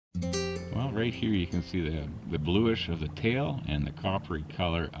Well, right here you can see the bluish of the tail and the coppery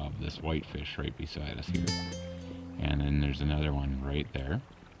color of this whitefish right beside us here. And then there's another one right there.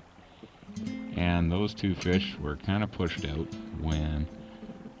 And those two fish were kind of pushed out when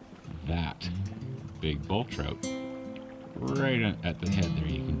that big bull trout, right at the head there,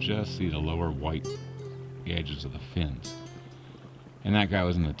 you can just see the lower white edges of the fins. And that guy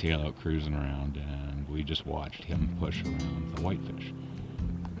was in the tail out cruising around, and we just watched him push around the whitefish.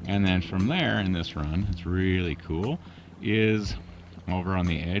 And then from there, in this run, it's really cool, is over on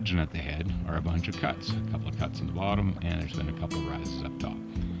the edge and at the head are a bunch of cuts. A couple of cuts in the bottom, and there's been a couple of rises up top.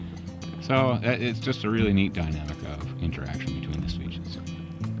 So it's just a really neat dynamic of interaction between the species.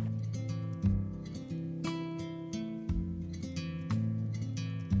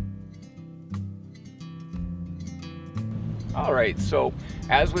 All right, so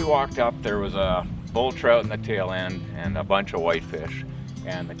as we walked up, there was a bull trout in the tail end and a bunch of whitefish,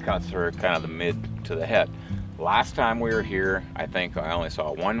 and the cuts are kind of the mid to the head. Last time we were here, I think I only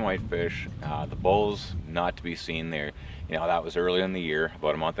saw one whitefish. The bulls not to be seen there. You know, that was early in the year,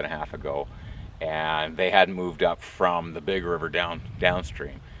 about a month and a half ago, and they hadn't moved up from the big river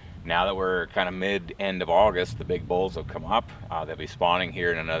downstream. Now that we're kind of mid-end of August, the big bulls have come up. They'll be spawning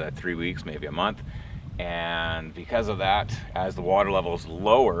here in another 3 weeks, maybe a month. And because of that, as the water levels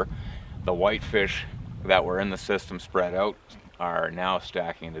lower, the whitefish that were in the system spread out are now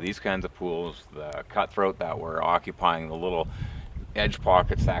stacking into these kinds of pools. The cutthroat that were occupying the little edge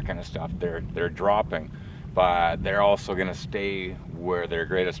pockets, that kind of stuff, they're dropping, but they're also going to stay where their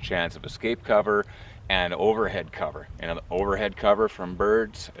greatest chance of escape cover and overhead cover. And overhead cover from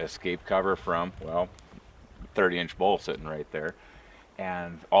birds, escape cover from, well, 30-inch bull sitting right there.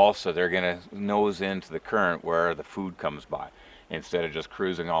 And also they're going to nose into the current where the food comes by. Instead of just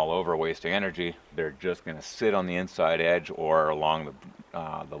cruising all over wasting energy, they're just going to sit on the inside edge or along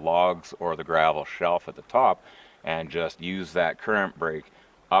the logs or the gravel shelf at the top and just use that current break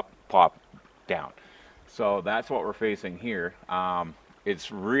up, pop, down. So that's what we're facing here.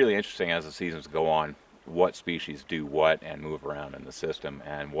 It's really interesting as the seasons go on what species do what and move around in the system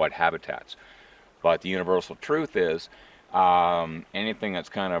and what habitats. But the universal truth is anything that's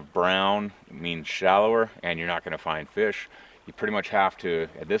kind of brown means shallower, and you're not going to find fish. You pretty much have to,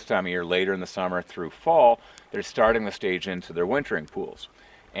 at this time of year, later in the summer through fall, they're starting the stage into their wintering pools.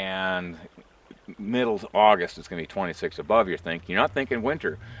 And middle of August, it's going to be 26 above. You're not thinking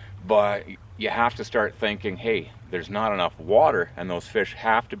winter, but you have to start thinking, hey, there's not enough water, and those fish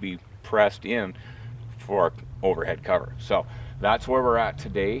have to be pressed in for overhead cover. So that's where we're at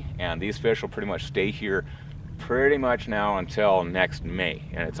today, and these fish will pretty much stay here pretty much now until next May.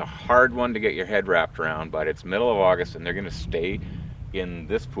 And it's a hard one to get your head wrapped around, but it's middle of August and they're going to stay in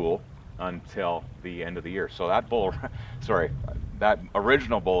this pool until the end of the year. So that bull, sorry, that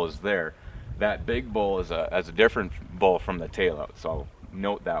original bull is there. That big bull is a different bull from the tail out. So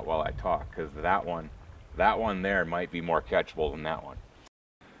note that while I talk, because that one there might be more catchable than that one.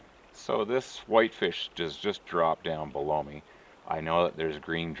 So this whitefish just dropped down below me. I know that there's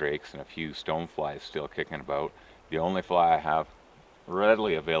green drakes and a few stoneflies still kicking about. The only fly I have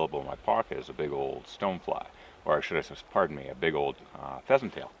readily available in my pocket is a big old stonefly, or should I say, pardon me, a big old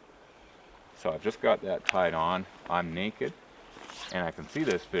pheasant tail. So I've just got that tied on. I'm naked, and I can see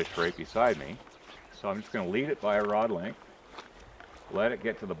this fish right beside me. So I'm just going to lead it by a rod length, let it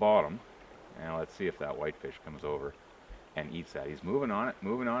get to the bottom, and let's see if that whitefish comes over and eats that. He's moving on it,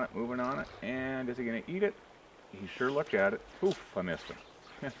 moving on it, moving on it, and is he going to eat it? He sure looked at it. Oof, I missed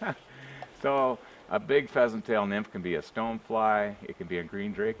him. So a big pheasant tail nymph can be a stonefly. It can be a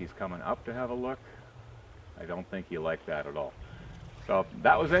green drake. He's coming up to have a look. I don't think he liked that at all. So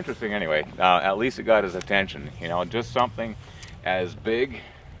that was interesting anyway. At least it got his attention. You know, just something as big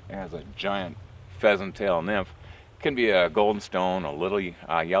as a giant pheasant tail nymph. Can be a golden stone, a little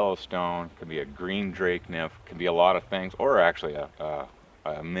yellow stone, can be a green drake nymph, can be a lot of things, or actually a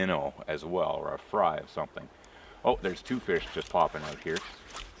minnow as well, or a fry of something. Oh, there's two fish just popping out here.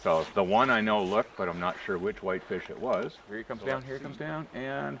 So the one I know looked, but I'm not sure which whitefish it was. Here he comes down, here he comes down,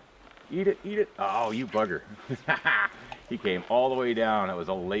 and eat it, eat it. Oh, you bugger. He came all the way down. It was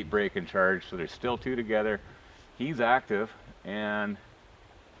a late break in charge, so there's still two together. He's active, and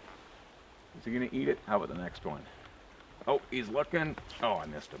is he gonna eat it? How about the next one? Oh, he's looking. Oh, I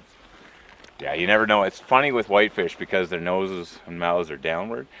missed him. Yeah, you never know. It's funny with whitefish because their noses and mouths are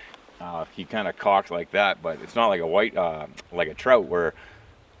downward. He kind of cocks like that, but it's not like a trout where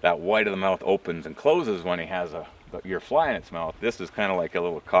that white of the mouth opens and closes when he has your fly in its mouth. This is kind of like a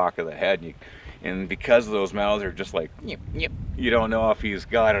little cock of the head, and because those mouths are just like, yip, yip, you don't know if he's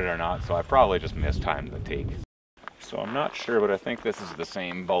got it or not, so I probably just mistimed the take. So I'm not sure, but I think this is the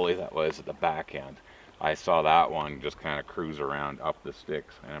same bully that was at the back end. I saw that one just kind of cruise around up the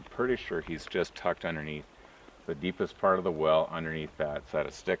sticks, and I'm pretty sure he's just tucked underneath the deepest part of the well, underneath that set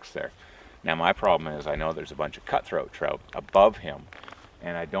of sticks there. Now my problem is I know there's a bunch of cutthroat trout above him,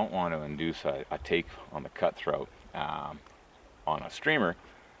 and I don't want to induce a take on the cutthroat on a streamer.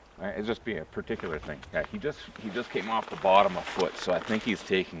 It'd just be a particular thing. Yeah, he just came off the bottom a foot, so I think he's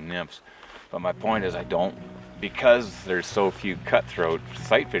taking nymphs. But my point is, I don't, because there's so few cutthroat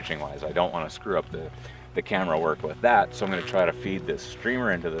sight fishing wise, I don't want to screw up the camera work with that. So I'm going to try to feed this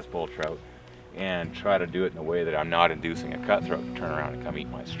streamer into this bull trout and try to do it in a way that I'm not inducing a cutthroat to turn around and come eat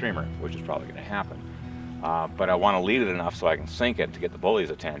my streamer, which is probably going to happen. But I want to lead it enough so I can sink it to get the bully's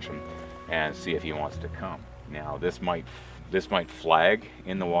attention and see if he wants to come. Now this might flag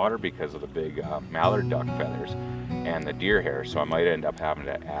in the water because of the big mallard duck feathers and the deer hair, so I might end up having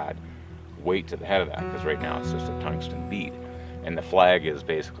to add weight to the head of that, because right now it's just a tungsten bead, and the flag is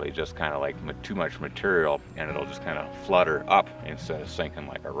basically just kind of like too much material, and it'll just kind of flutter up instead of sinking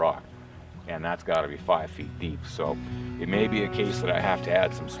like a rock, and that's got to be 5 feet deep. So it may be a case that I have to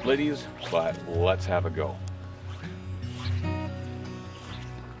add some splitties, but let's have a go.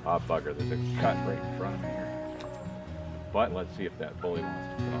 Ah, bugger, there's a cut right in front of me here. But let's see if that bully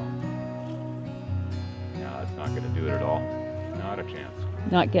wants to come. No, that's not going to do it at all. Not a chance.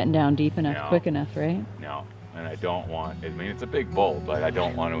 Not getting down deep enough, quick enough, right? No, and I don't want, I mean, it's a big bull, but I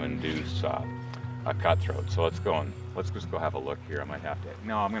don't want to induce a cutthroat. So let's just go have a look here. I might have to,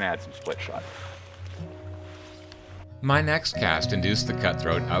 no, I'm going to add some split shot. My next cast induced the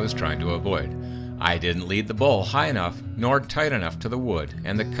cutthroat I was trying to avoid. I didn't lead the bull high enough nor tight enough to the wood,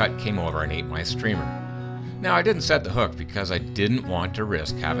 and the cut came over and ate my streamer. Now, I didn't set the hook because I didn't want to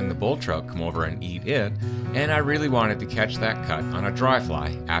risk having the bull trout come over and eat it, and I really wanted to catch that cut on a dry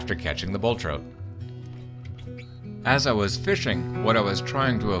fly after catching the bull trout. As I was fishing, what I was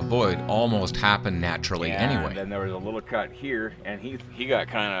trying to avoid almost happened naturally anyway. And then there was a little cut here, and he got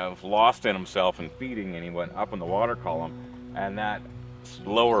kind of lost in himself and feeding, and he went up in the water column, and that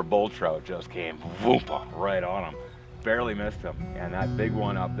lower bull trout just came whoompa right on him. Barely missed him, and that big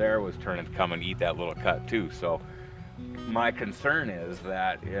one up there was turning to come and eat that little cut too. So my concern is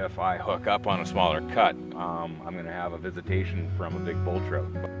that if I hook up on a smaller cut, I'm going to have a visitation from a big bull trout.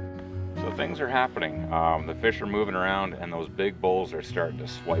 So things are happening. The fish are moving around, and those big bulls are starting to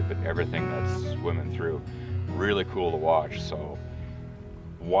swipe at everything that's swimming through. Really cool to watch. So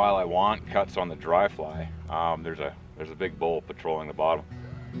while I want cuts on the dry fly, there's a big bull patrolling the bottom,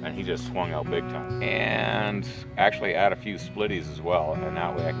 and he just swung out big time. And actually add a few splitties as well, and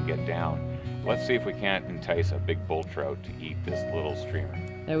that way I can get down. Let's see if we can't entice a big bull trout to eat this little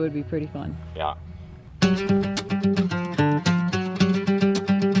streamer. That would be pretty fun. Yeah.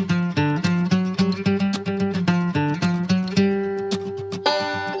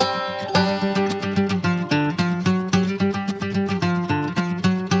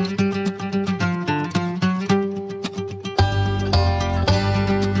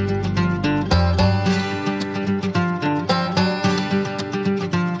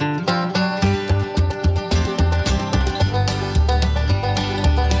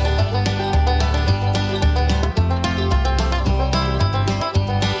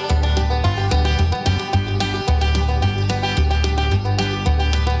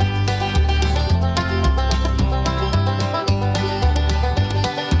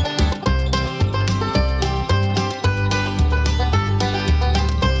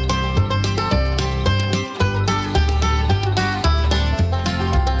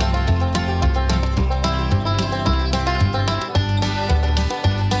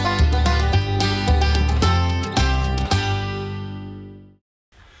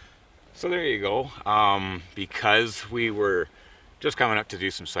 So there you go. Because we were just coming up to do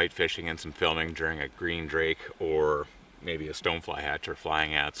some sight fishing and some filming during a green drake or maybe a stonefly hatch or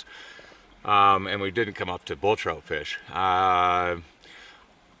flying hats, and we didn't come up to bull trout fish. I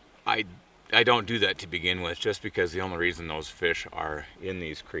don't do that to begin with, just because the only reason those fish are in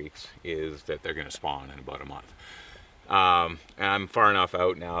these creeks is that they're going to spawn in about a month. And I'm far enough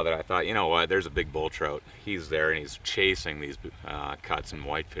out now that I thought, you know what, there's a big bull trout. He's there and he's chasing these cuts and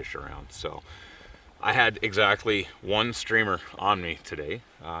whitefish around. So I had exactly one streamer on me today.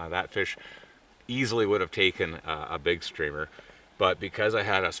 That fish easily would have taken a big streamer, but because I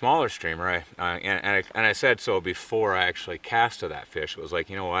had a smaller streamer, and I said so before I actually cast to that fish, it was like,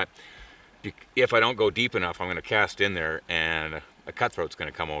 you know what, if I don't go deep enough, I'm going to cast in there and a cutthroat's going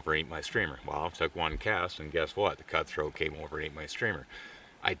to come over and eat my streamer. Well, I took one cast, and guess what? The cutthroat came over and ate my streamer.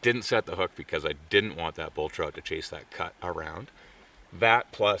 I didn't set the hook because I didn't want that bull trout to chase that cut around.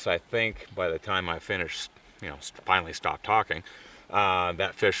 That plus, I think by the time I finished finally stop talking,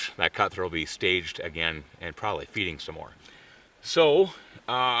 that fish, that cutthroat, will be staged again and probably feeding some more. So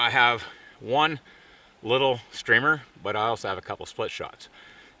I have one little streamer, but I also have a couple split shots.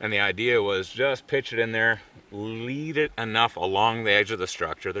 And the idea was just pitch it in there, lead it enough along the edge of the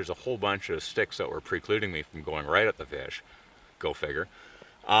structure. There's a whole bunch of sticks that were precluding me from going right at the fish, go figure,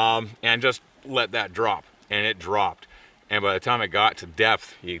 and just let that drop. And it dropped. And by the time it got to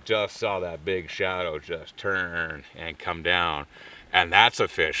depth, you just saw that big shadow just turn and come down. And that's a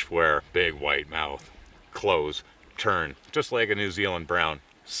fish where big white mouth, close, turn, just like a New Zealand brown,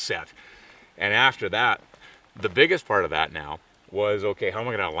 set. And after that, the biggest part of that now was, okay, how am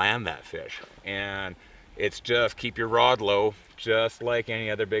I going to land that fish? And it's just keep your rod low, just like any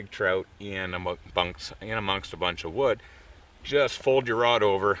other big trout in amongst a bunch of wood. Just fold your rod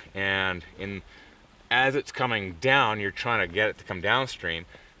over, and as it's coming down, you're trying to get it to come downstream.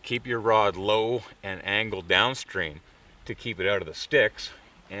 Keep your rod low and angled downstream to keep it out of the sticks.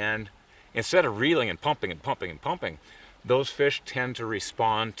 And instead of reeling and pumping and pumping and pumping, those fish tend to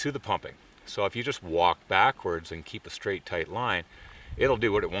respond to the pumping. So if you just walk backwards and keep a straight, tight line, it'll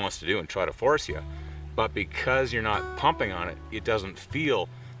do what it wants to do and try to force you. But because you're not pumping on it, it doesn't feel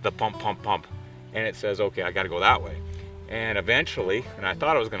the pump, pump, pump. And it says, okay, I got to go that way. And eventually, and I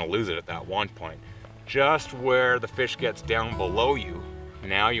thought I was going to lose it at that one point, just where the fish gets down below you,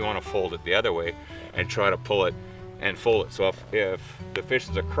 now you want to fold it the other way and try to pull it and fold it. So if the fish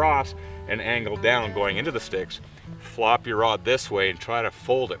is across and angled down going into the sticks, flop your rod this way and try to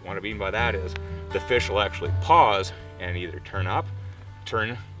fold it. What I mean by that is the fish will actually pause and either turn up,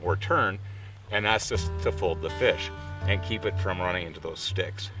 turn, or turn, and that's just to fold the fish and keep it from running into those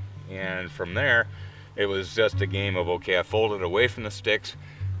sticks. And from there, it was just a game of, okay, I folded away from the sticks.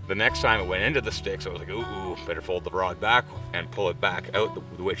 The next time it went into the sticks, I was like, ooh, better fold the rod back and pull it back out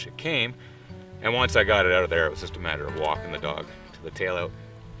the which it came. And once I got it out of there, it was just a matter of walking the dog to the tail out,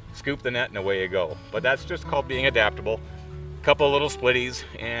 scoop the net, and away you go. But that's just called being adaptable. Couple of little splitties,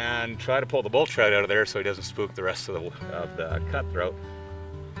 and try to pull the bull trout out of there so he doesn't spook the rest of the cutthroat.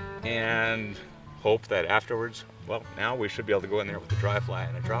 And hope that afterwards, well, now we should be able to go in there with a dry fly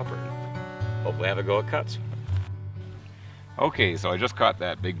and a dropper and hopefully have a go at cuts. Okay, so I just caught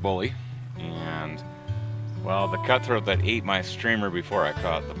that big bully, and well, the cutthroat that ate my streamer before I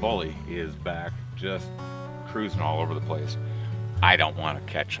caught the bully is back just cruising all over the place. I don't want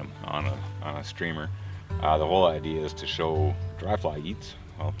to catch him on a streamer. The whole idea is to show dry fly eats.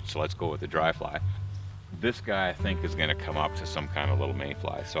 Well, so let's go with the dry fly. This guy I think is going to come up to some kind of little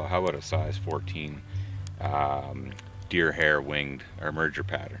mayfly. So how about a size 14 deer hair winged or merger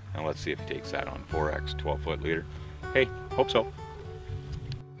pattern? Now let's see if he takes that on 4X 12-foot leader. Hey, hope so.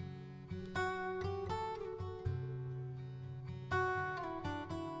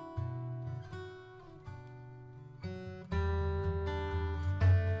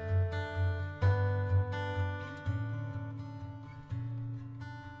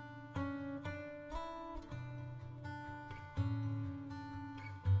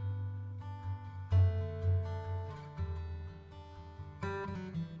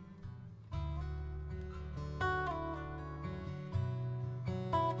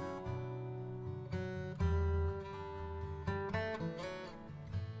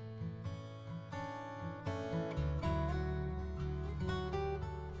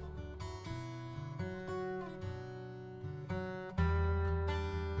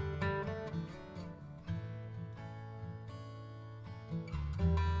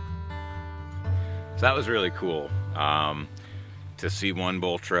 So that was really cool to see one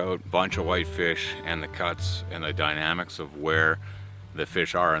bull trout, bunch of whitefish, and the cuts and the dynamics of where the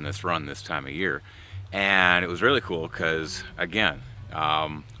fish are in this run this time of year. And it was really cool because, again,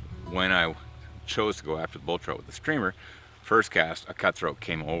 when I chose to go after the bull trout with the streamer, first cast, a cutthroat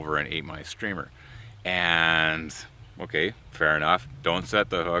came over and ate my streamer. And okay, fair enough, don't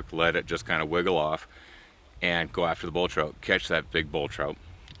set the hook, let it just kind of wiggle off and go after the bull trout, catch that big bull trout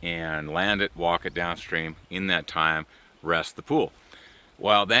and land it, walk it downstream. In that time, rest the pool.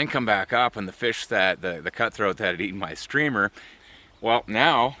 Well, then come back up, and the fish that the cutthroat that had eaten my streamer, well,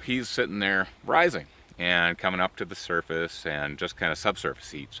 now he's sitting there rising and coming up to the surface and just kind of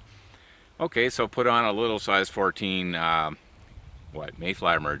subsurface eats. Okay, so put on a little size 14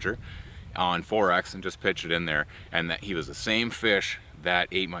 mayfly merger on 4X and just pitch it in there, and that he was the same fish that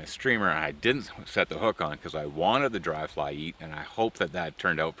ate my streamer. And I didn't set the hook on because I wanted the dry fly eat, and I hope that that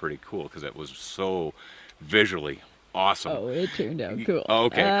turned out pretty cool because it was so visually awesome. Oh, it turned out cool.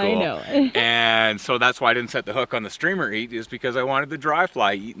 Okay, I cool. know. And so that's why I didn't set the hook on the streamer eat, is because I wanted the dry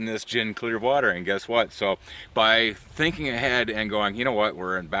fly eating this gin clear water. And guess what? So by thinking ahead and going, you know what,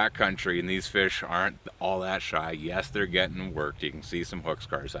 we're in backcountry and these fish aren't all that shy. Yes, they're getting worked. You can see some hook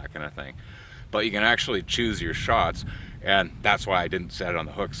scars, that kind of thing. But you can actually choose your shots, and that's why I didn't set it on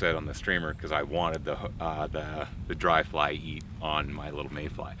the hook, set it on the streamer, because I wanted the dry fly eat on my little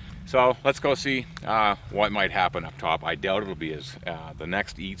mayfly. So let's go see what might happen up top. I doubt it'll be as, the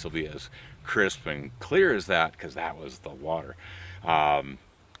next eats will be as crisp and clear as that, because that was the water.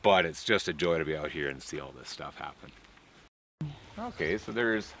 But it's just a joy to be out here and see all this stuff happen. Okay, so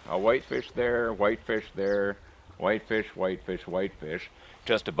there's a whitefish there, whitefish there, whitefish, whitefish, whitefish.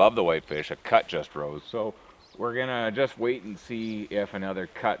 Just above the whitefish, a cut just rose. So we're gonna just wait and see if another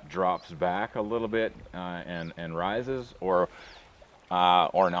cut drops back a little bit and rises, or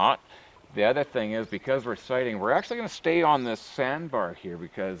not. The other thing is, because we're sighting, we're actually gonna stay on this sandbar here,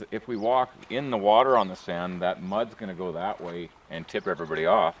 because if we walk in the water on the sand, that mud's gonna go that way and tip everybody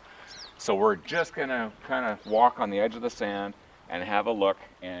off. So we're just gonna kind of walk on the edge of the sand and have a look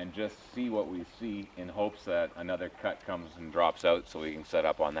and just see what we see, in hopes that another cut comes and drops out, so we can set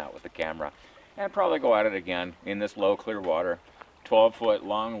up on that with the camera and probably go at it again in this low clear water. 12-foot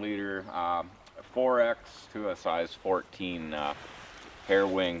long leader, 4X to a size 14 hair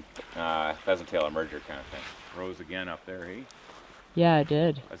wing pheasant tail emerger kind of thing. Rose again up there, hey? Yeah, I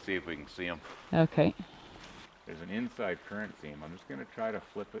did. Let's see if we can see him. Okay. There's an inside current seam. I'm just gonna try to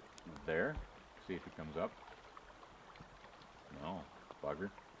flip it there, see if it comes up. No, bugger.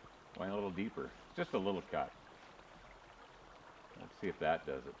 Went a little deeper. Just a little cut. Let's see if that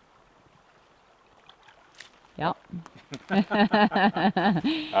does it. Yep.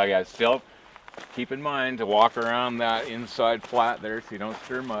 Okay, still keep in mind to walk around that inside flat there so you don't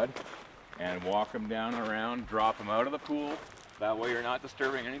stir mud. And walk them down around, drop them out of the pool. That way you're not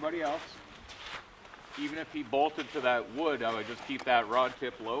disturbing anybody else. Even if he bolted to that wood, I would just keep that rod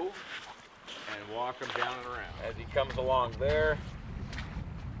tip low and walk him down and around. As he comes along there,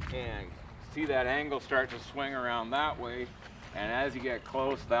 and see that angle start to swing around that way, and as you get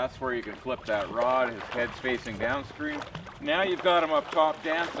close, that's where you can flip that rod. His head's facing downstream. Now you've got him up top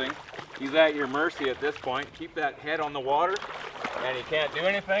dancing. He's at your mercy at this point. Keep that head on the water, and he can't do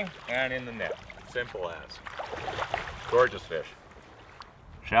anything, and in the net. Simple as. Gorgeous fish.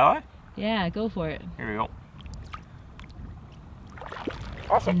 Shall I? Yeah, go for it. Here we go.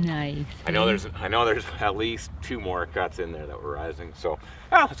 Awesome. Nice. I know there's at least 2 more cuts in there that were rising. So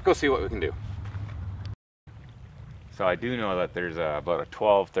let's go see what we can do. So I do know that there's about a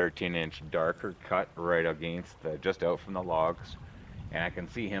 12-13 inch darker cut right against just out from the logs, and I can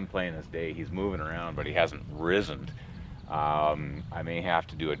see him playing this day. He's moving around, but he hasn't risen. I may have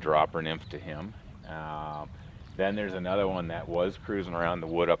to do a dropper nymph to him. Then there's another one that was cruising around the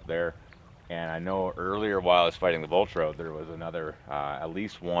wood up there. And I know earlier, while I was fighting the bull trout, there was another, at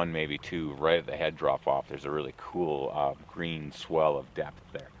least 1, maybe 2, right at the head drop off. There's a really cool green swell of depth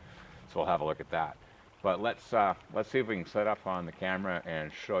there. So we'll have a look at that. But let's see if we can set up on the camera and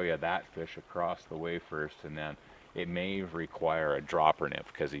show you that fish across the way first, and then it may require a dropper nymph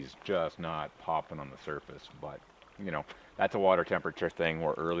because he's just not popping on the surface. But you know, that's a water temperature thing.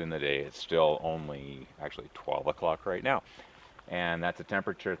 We're early in the day. It's still only actually 12 o'clock right now. And that's a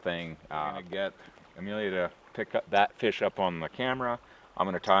temperature thing. I'm gonna get Amelia to pick up that fish up on the camera. I'm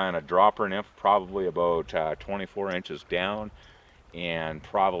gonna tie on a dropper nymph, probably about 24 inches down, and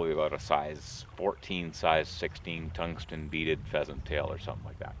probably about a size 14, size 16 tungsten beaded pheasant tail or something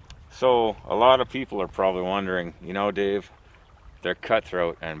like that. So a lot of people are probably wondering, you know, Dave, they're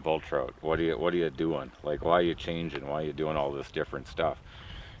cutthroat and bull trout. What are you doing? Like, why are you changing? Why are you doing all this different stuff?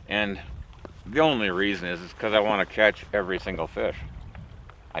 And the only reason is because I want to catch every single fish.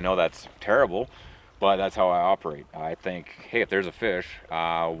 I know that's terrible, but that's how I operate. I think, hey, if there's a fish,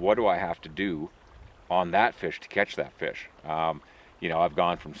 what do I have to do on that fish to catch that fish? You know, I've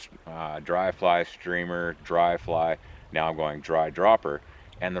gone from dry fly, streamer, dry fly, now I'm going dry dropper.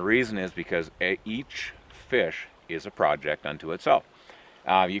 And the reason is because each fish is a project unto itself.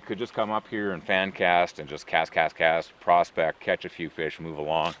 You could just come up here and fan cast and just cast, prospect, catch a few fish, move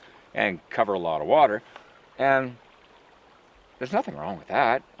along, and cover a lot of water, and there's nothing wrong with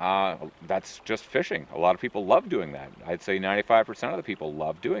that. That's just fishing. A lot of people love doing that. I'd say 95% of the people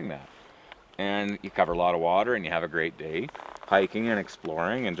love doing that. And you cover a lot of water and you have a great day hiking and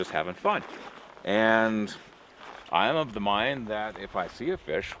exploring and just having fun. And I'm of the mind that if I see a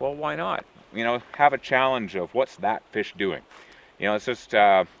fish, well, why not? You know, have a challenge of what's that fish doing. You know, it's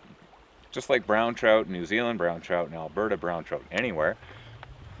just like brown trout, New Zealand brown trout, and Alberta brown trout, anywhere.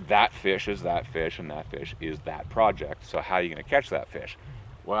 that fish is that fish and that fish is that project. So how are you going to catch that fish?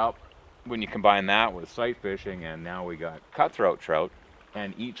 Well, when you combine that with sight fishing, and now we got cutthroat trout,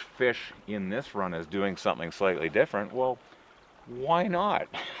 and each fish in this run is doing something slightly different, well, why not?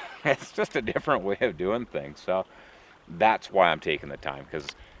 It's just a different way of doing things. So that's why I'm taking the time, because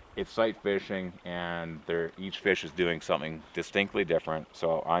it's sight fishing and each fish is doing something distinctly different.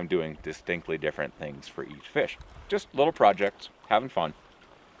 So I'm doing distinctly different things for each fish. Just little projects, having fun.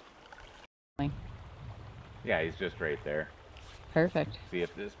 Yeah, he's just right there. Perfect. See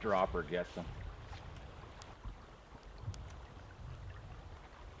if this dropper gets him.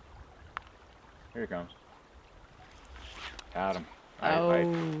 Here he comes. Got him.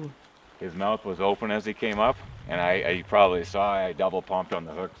 Oh. His mouth was open as he came up, and you probably saw I double pumped on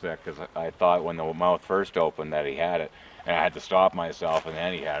the hook set, because I thought when the mouth first opened that he had it, and I had to stop myself, and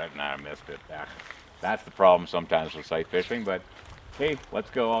then he had it, and I missed it. That's the problem sometimes with sight fishing, but hey, let's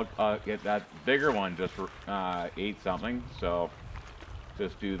go. I'll get that bigger one. Just ate something, so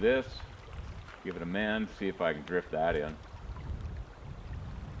just do this, give it a mend, see if I can drift that in.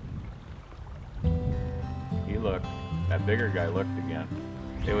 He looked, that bigger guy looked again.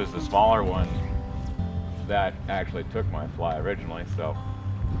 It was the smaller one that actually took my fly originally, so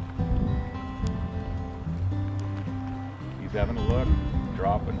he's having a look,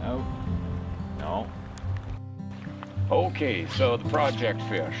 dropping out. No. Okay, so the project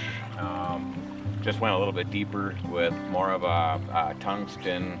fish. Just went a little bit deeper with more of a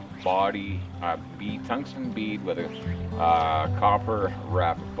tungsten body, tungsten bead with a copper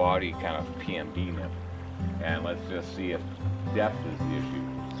wrapped body, kind of PMD nip. And let's just see if depth is the issue.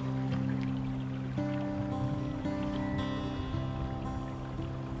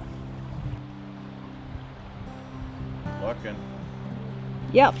 Looking.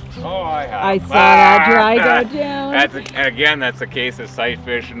 Yep. Oh, I have. I saw that dry go down. That's a case of sight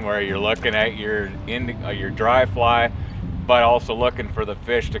fishing where you're looking at your dry fly, but also looking for the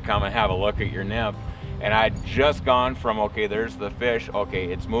fish to come and have a look at your nymph. And I'd just gone from, okay, there's the fish,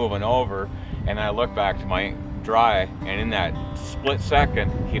 okay, it's moving over, and I look back to my dry, and in that split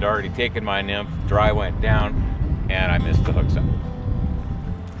second, he'd already taken my nymph, dry went down, and I missed the hook set.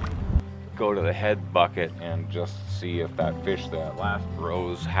 Go to the head bucket and just see if that fish that last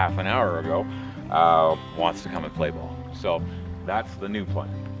rose half an hour ago wants to come and play ball. So that's the new plan.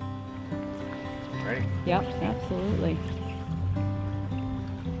 Ready? Yep, absolutely.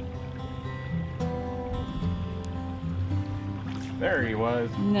 There he was.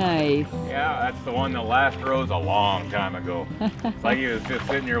 Nice. Yeah, that's the one that last rose a long time ago. It's like he was just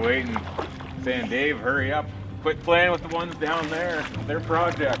sitting here waiting, saying, Dave, hurry up. Quit playing with the ones down there. They're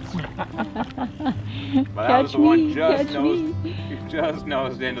projects. But that was the one just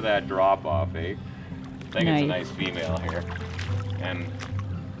nosed into that drop off, eh? I think it's a nice female here. And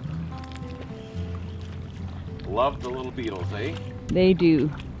love the little beetles, eh? They do.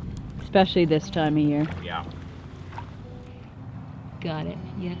 Especially this time of year. Yeah. Got it.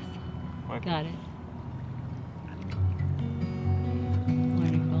 Yes. What? Got it.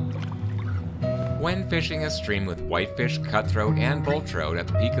 Wonderful. When fishing a stream with whitefish, cutthroat, and bull trout at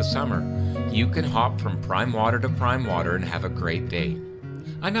the peak of summer, you can hop from prime water to prime water and have a great day.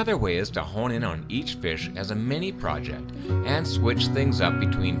 Another way is to hone in on each fish as a mini project and switch things up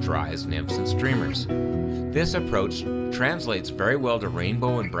between dries, nymphs, and streamers. This approach translates very well to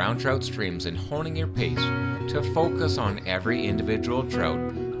rainbow and brown trout streams in honing your pace to focus on every individual trout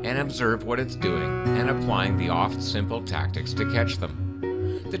and observe what it's doing and applying the oft simple tactics to catch them.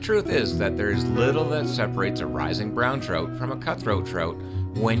 The truth is that there is little that separates a rising brown trout from a cutthroat trout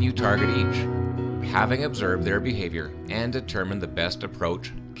when you target each, having observed their behavior and determined the best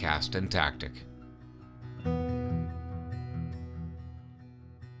approach, cast, and tactic.